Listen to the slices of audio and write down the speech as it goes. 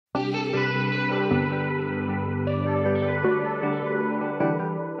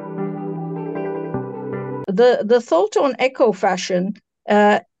the thought on eco fashion,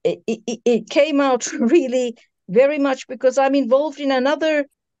 it came out really very much because I'm involved in another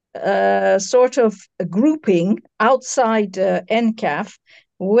sort of grouping outside EnCaf,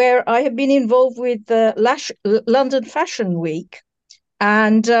 where I have been involved with London Fashion Week.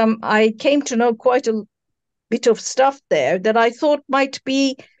 And I came to know quite a bit of stuff there that I thought might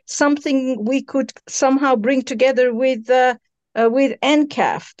be something we could somehow bring together with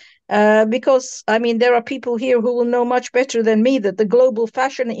EnCaf. Because, I mean, there are people here who will know much better than me that the global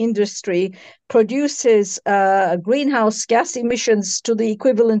fashion industry produces greenhouse gas emissions to the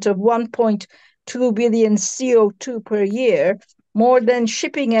equivalent of 1.2 billion CO2 per year, more than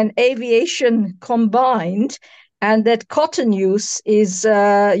shipping and aviation combined, and that cotton use is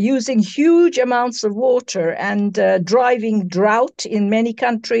using huge amounts of water and driving drought in many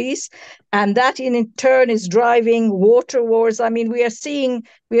countries, and that in turn is driving water wars. I mean, we are seeing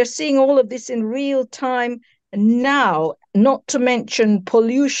all of this in real time now, not to mention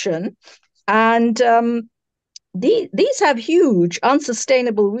pollution. And these have huge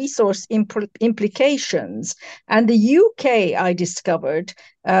unsustainable resource implications. And the UK, I discovered,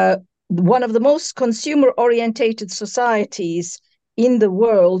 one of the most consumer-orientated societies in the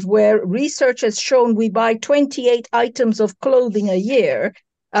world, where research has shown we buy 28 items of clothing a year,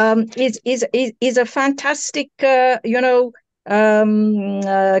 is a fantastic,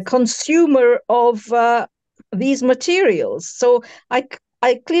 consumer of these materials. So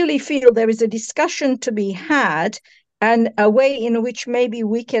I clearly feel there is a discussion to be had, and a way in which maybe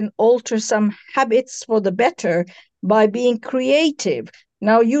we can alter some habits for the better by being creative.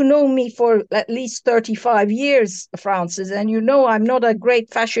 Now, you know me for at least 35 years, Francis, and you know I'm not a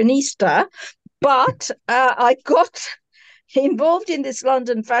great fashionista, but I got involved in this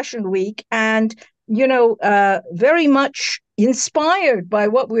London Fashion Week and, very much inspired by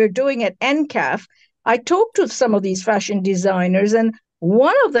what we're doing at EnCaf. I talked to some of these fashion designers, and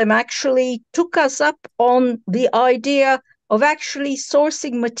one of them actually took us up on the idea of actually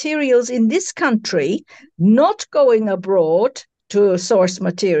sourcing materials in this country, not going abroad to source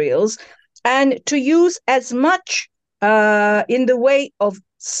materials, and to use as much in the way of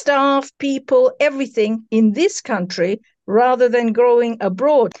staff, people, everything in this country rather than growing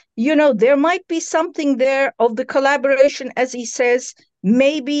abroad. There might be something there of the collaboration, as he says,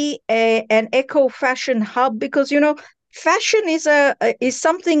 maybe an eco fashion hub, because fashion is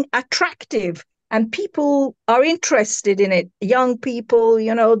something attractive and people are interested in it. Young people,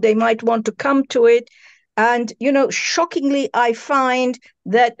 they might want to come to it. And, shockingly, I find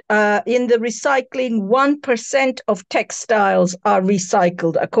that in the recycling, 1% of textiles are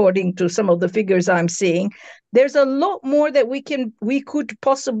recycled, according to some of the figures I'm seeing. There's a lot more that we could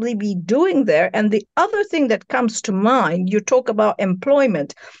possibly be doing there. And the other thing that comes to mind, you talk about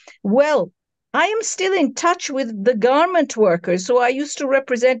employment. Well, I am still in touch with the garment workers who I used to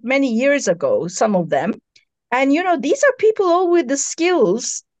represent many years ago, some of them. And, these are people all with the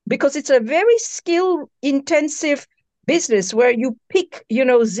skills, because it's a very skill-intensive business where you pick,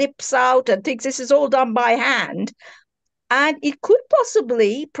 zips out and things. This is all done by hand. And it could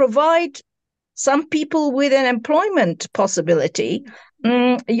possibly provide some people with an employment possibility,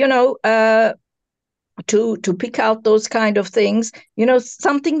 to pick out those kind of things,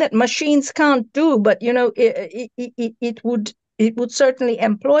 something that machines can't do, but, it would certainly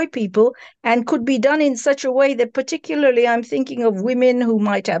employ people and could be done in such a way that, particularly I'm thinking of women who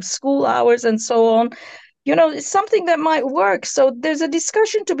might have school hours and so on, it's something that might work. So there's a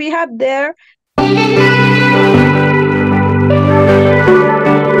discussion to be had there.